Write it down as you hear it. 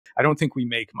I don't think we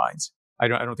make minds. I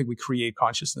don't think we create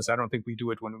consciousness. I don't think we do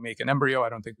it when we make an embryo. I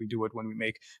don't think we do it when we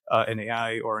make an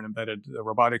AI or an embedded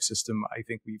robotic system. I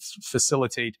think we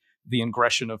facilitate the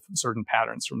ingression of certain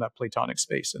patterns from that Platonic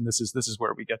space. And this is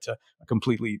where we get to a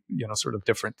completely, sort of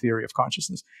different theory of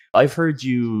consciousness. I've heard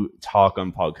you talk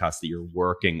on podcasts that you're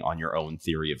working on your own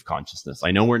theory of consciousness. I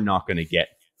know we're not going to get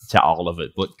to all of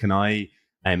it, but can I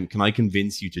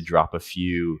convince you to drop a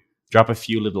few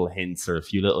little hints or a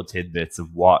few little tidbits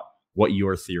of what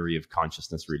your theory of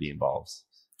consciousness really involves?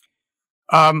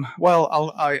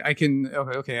 Well, I can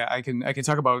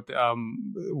talk about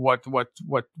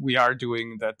what we are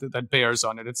doing that bears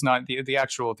on it. It's not the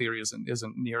actual theory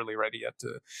isn't nearly ready yet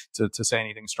to say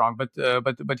anything strong. But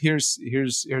here's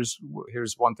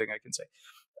one thing I can say.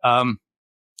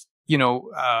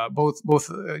 Both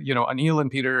Anil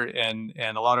and Peter and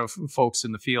a lot of folks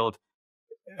in the field,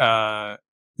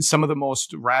 some of the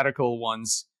most radical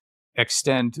ones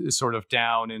extend sort of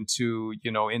down into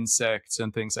insects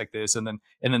and things like this, and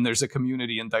then there's a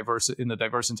community in the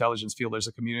diverse intelligence field. There's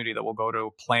a community that will go to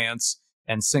plants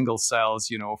and single cells.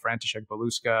 František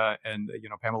Beluska and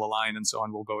Pamela Line and so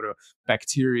on will go to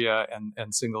bacteria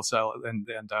and single cell and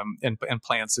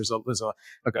plants. There's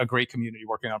a great community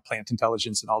working on plant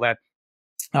intelligence and all that.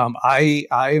 I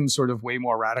am sort of way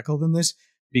more radical than this,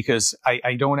 because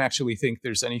I don't actually think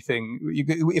there's anything.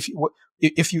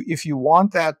 If you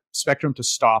want that spectrum to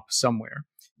stop somewhere,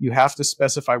 you have to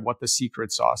specify what the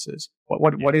secret sauce is.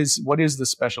 What is the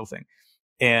special thing?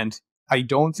 And I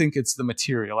don't think it's the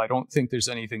material. I don't think there's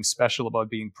anything special about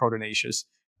being proteinaceous.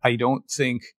 I don't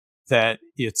think that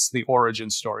it's the origin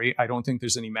story. I don't think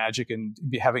there's any magic in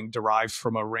having derived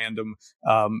from a random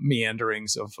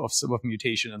meanderings of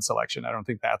mutation and selection. I don't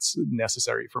think that's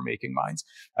necessary for making minds.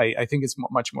 I think it's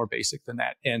much more basic than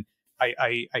that. And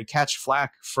I catch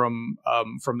flack from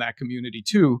that community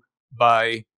too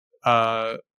by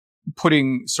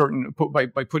putting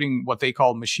what they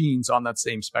call machines on that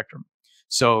same spectrum.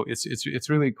 So it's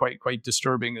really quite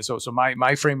disturbing. So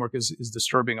my framework is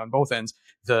disturbing on both ends.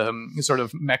 The sort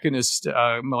of mechanist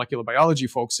molecular biology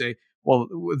folks say, well,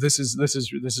 this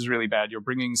is really bad. You're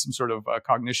bringing some sort of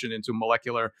cognition into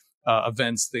molecular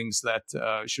events, things that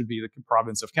should be the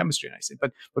province of chemistry. And I say,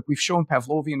 but we've shown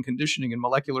Pavlovian conditioning in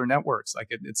molecular networks. Like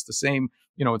it's the same,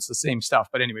 it's the same stuff.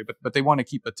 But anyway, but they want to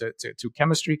keep it to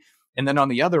chemistry. And then on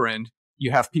the other end,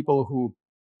 you have people who,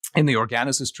 in the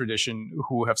organicist tradition,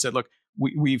 who have said, look,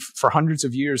 we've for hundreds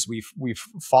of years we've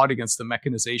fought against the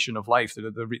mechanization of life,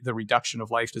 the reduction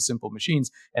of life to simple machines,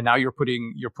 and now you're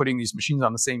putting these machines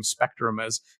on the same spectrum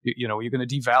as you're going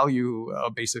to devalue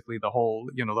basically the whole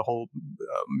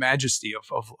majesty of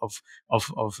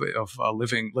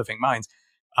living minds.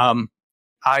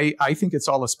 I think it's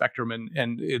all a spectrum,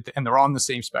 and they're on the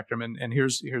same spectrum, and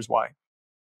here's why.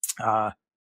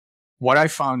 What I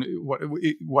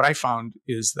found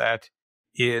is that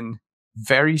in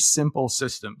very simple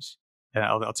systems, and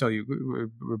I'll tell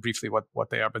you briefly what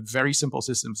they are, but very simple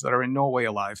systems that are in no way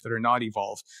alive, that are not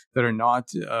evolved, that are not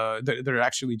that are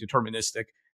actually deterministic,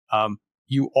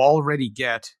 you already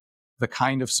get the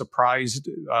kind of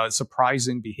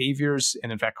surprising behaviors,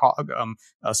 and in fact,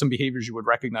 some behaviors you would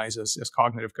recognize as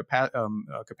cognitive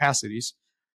capacities.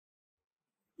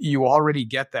 You already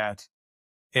get that,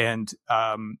 and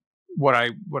what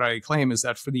I claim is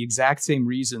that for the exact same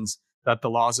reasons that the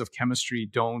laws of chemistry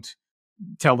don't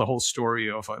tell the whole story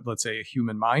of, let's say, a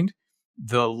human mind,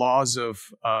 the laws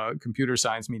of computer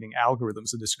science, meaning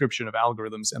algorithms, the description of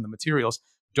algorithms and the materials,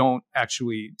 don't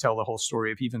actually tell the whole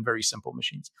story of even very simple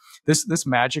machines. This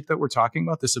magic that we're talking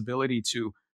about, this ability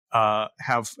to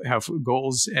have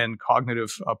goals and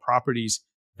cognitive properties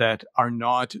that are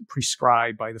not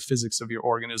prescribed by the physics of your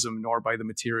organism nor by the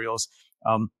materials,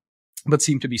 but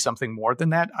seem to be something more than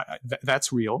that.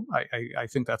 That's real. I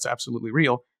think that's absolutely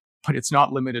real, but it's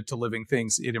not limited to living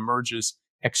things. It emerges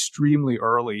extremely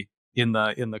early in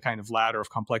the kind of ladder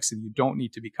of complexity. You don't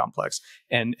need to be complex.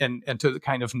 And to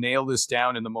kind of nail this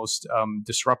down in the most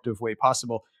disruptive way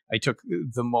possible, I took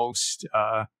the most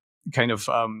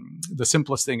the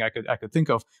simplest thing I could think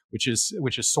of, which is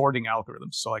sorting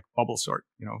algorithms. So like bubble sort,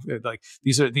 like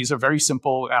these are very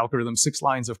simple algorithms, 6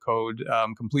 lines of code,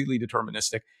 completely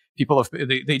deterministic. People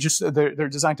they're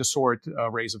designed to sort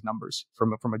arrays of numbers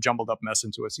from a jumbled up mess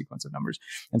into a sequence of numbers.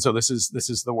 And so this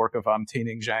is the work of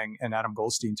Taining Zhang and Adam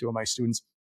Goldstein, 2 of my students.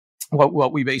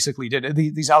 What we basically did,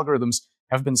 these algorithms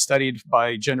have been studied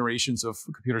by generations of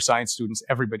computer science students.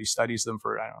 Everybody studies them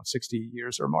for 60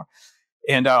 years or more.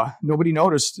 And nobody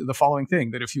noticed the following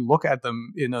thing, that if you look at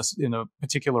them in a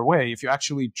particular way, if you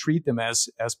actually treat them as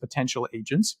potential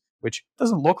agents, which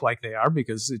doesn't look like they are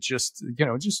because it's just,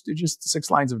 just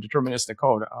 6 lines of deterministic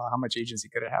code, how much agency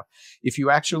could it have? If you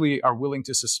actually are willing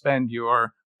to suspend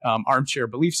your armchair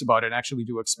beliefs about it and actually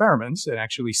do experiments and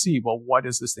actually see, well, what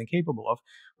is this thing capable of?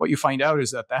 What you find out is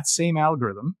that same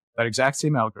algorithm, that exact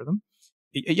same algorithm,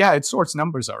 it sorts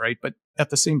numbers all right, but at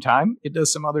the same time, it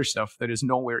does some other stuff that is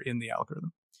nowhere in the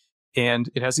algorithm.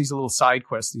 And it has these little side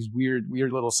quests, these weird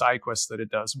little side quests that it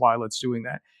does while it's doing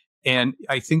that. And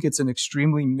I think it's an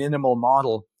extremely minimal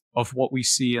model of what we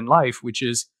see in life, which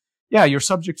is, yeah, you're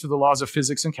subject to the laws of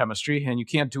physics and chemistry, and you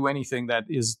can't do anything that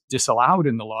is disallowed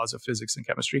in the laws of physics and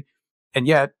chemistry. And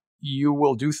yet you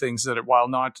will do things that, while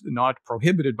not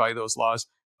prohibited by those laws,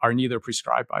 are neither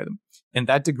prescribed by them. And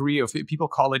that degree of, people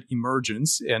call it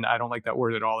emergence, and I don't like that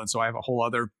word at all. And so I have a whole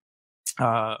other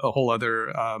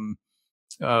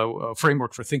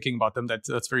framework for thinking about them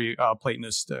that's very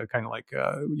Platonist, kind of like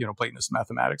Platonist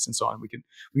mathematics and so on. We can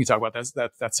talk about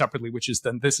that separately, which is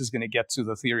then this is going to get to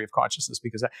the theory of consciousness,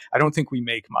 because I don't think we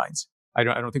make minds. I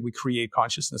don't think we create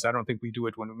consciousness. I don't think we do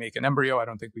it when we make an embryo. I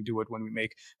don't think we do it when we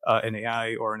make an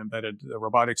AI or an embedded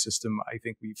robotic system. I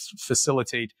think we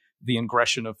facilitate the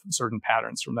ingression of certain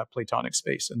patterns from that Platonic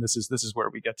space, and this is where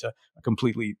we get to a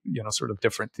completely sort of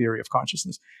different theory of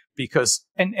consciousness. Because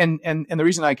and the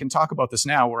reason I can talk about this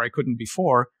now where I couldn't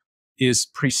before is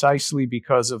precisely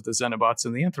because of the Xenobots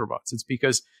and the Anthrobots. It's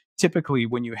because typically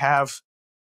when you have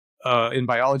in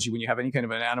biology, when you have any kind of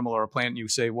an animal or a plant, you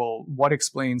say, well, what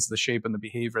explains the shape and the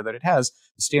behavior that it has?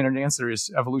 The standard answer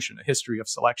is evolution, a history of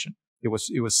selection. It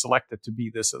was selected to be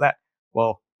this or that.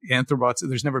 Well, Anthrobots,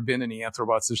 there's never been any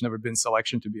Anthrobots. There's never been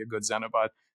selection to be a good Xenobot.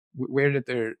 Where did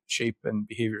their shape and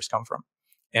behaviors come from?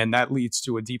 And that leads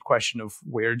to a deep question of,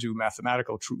 where do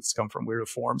mathematical truths come from? Where do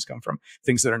forms come from?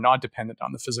 Things that are not dependent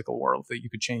on the physical world, that you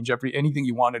could change anything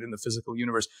you wanted in the physical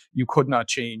universe. You could not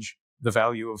change the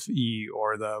value of E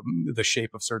or the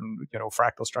shape of certain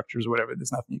fractal structures or whatever.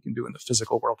 There's nothing you can do in the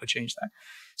physical world to change that.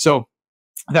 So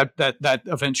that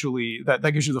eventually that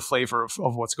gives you the flavor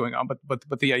of what's going on.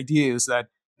 But the idea is that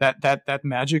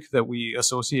magic that we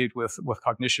associate with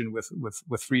cognition,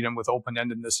 with freedom, with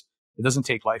open-endedness, it doesn't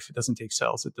take life, it doesn't take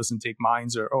cells, it doesn't take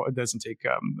minds, or it doesn't take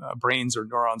brains or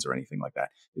neurons or anything like that.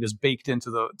 It is baked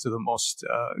into the most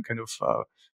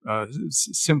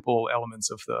simple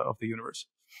elements of the universe.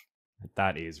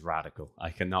 That is radical. I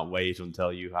cannot wait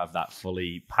until you have that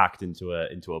fully packed into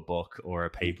a book or a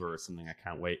paper or something. I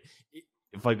can't wait.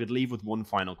 If I could leave with one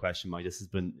final question, Mike, it's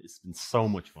been so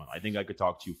much fun. I think I could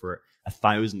talk to you for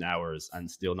 1,000 hours and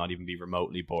still not even be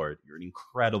remotely bored. You're an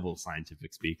incredible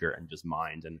scientific speaker and just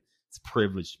mind, and it's a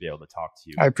privilege to be able to talk to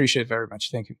you. I appreciate it very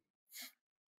much. Thank you.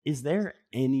 Is there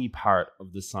any part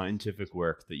of the scientific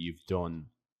work that you've done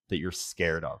that you're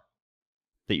scared of?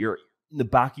 That you're, in the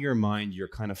back of your mind, you're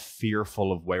kind of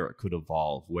fearful of where it could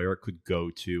evolve, where it could go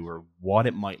to, or what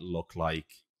it might look like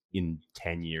in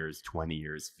 10 years, 20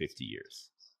 years, 50 years?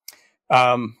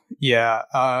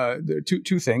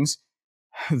 Two things.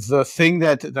 The thing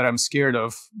that I'm scared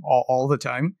of all the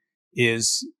time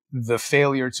is the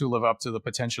failure to live up to the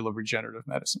potential of regenerative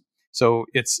medicine. So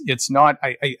it's not,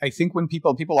 I think when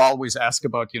people always ask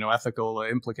about, ethical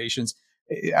implications,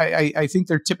 I think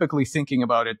they're typically thinking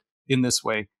about it in this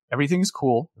way. Everything's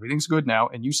cool. Everything's good now.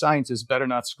 And you scientists better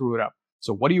not screw it up.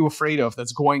 So what are you afraid of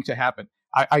that's going to happen?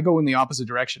 I go in the opposite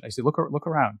direction. I say, look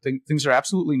around. Things are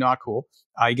absolutely not cool.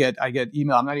 I get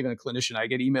email. I'm not even a clinician. I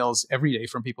get emails every day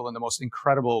from people in the most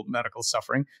incredible medical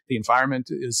suffering. The environment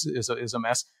is a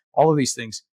mess. All of these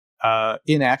things,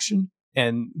 inaction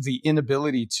and the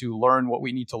inability to learn what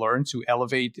we need to learn to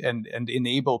elevate and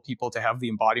enable people to have the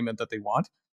embodiment that they want,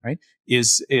 right,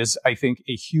 is I think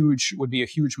would be a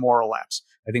huge moral lapse.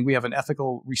 I think we have an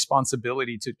ethical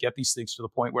responsibility to get these things to the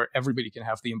point where everybody can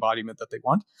have the embodiment that they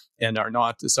want and are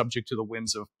not subject to the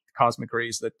whims of cosmic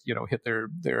rays that hit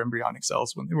their embryonic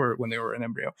cells when they were an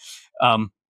embryo.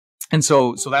 And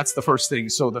so that's the first thing.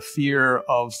 So the fear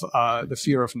of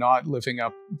not living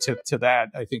up to that,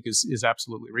 I think, is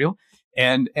absolutely real.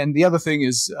 And the other thing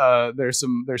is there's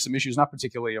some issues, not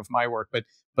particularly of my work,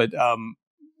 but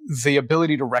the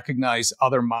ability to recognize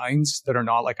other minds that are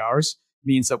not like ours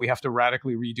means that we have to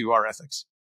radically redo our ethics.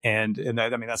 And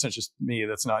that, I mean, that's not just me.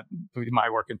 That's not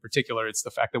my work in particular. It's the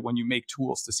fact that when you make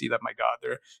tools to see that, my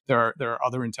God, there are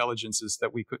other intelligences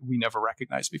that we never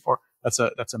recognized before. That's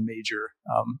a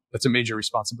major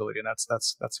responsibility, and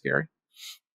that's scary.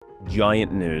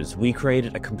 Giant news. We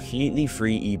created a completely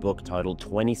free ebook titled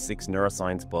 26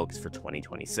 Neuroscience Books for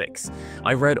 2026.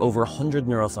 I've read over 100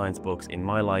 neuroscience books in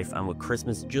my life, and with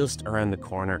Christmas just around the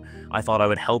corner, I thought I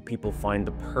would help people find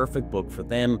the perfect book for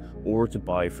them or to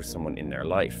buy for someone in their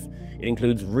life. It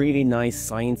includes really nice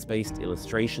science-based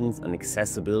illustrations, an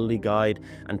accessibility guide,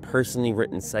 and personally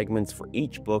written segments for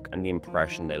each book and the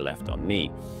impression they left on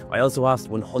me. I also asked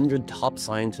 100 top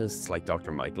scientists like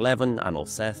Dr. Mike Levin, Anil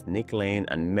Seth, Nick Lane,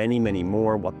 and many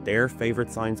more what their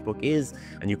favorite science book is,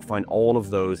 and you can find all of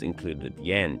those included at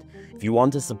the end. If you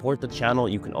want to support the channel,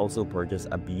 you can also purchase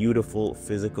a beautiful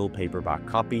physical paperback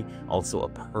copy, also a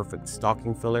perfect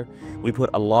stocking filler. We put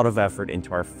a lot of effort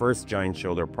into our first Giant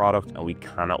Shoulder product, and we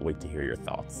cannot wait to hear your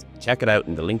thoughts. Check it out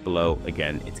in the link below.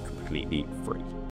 Again, it's completely free.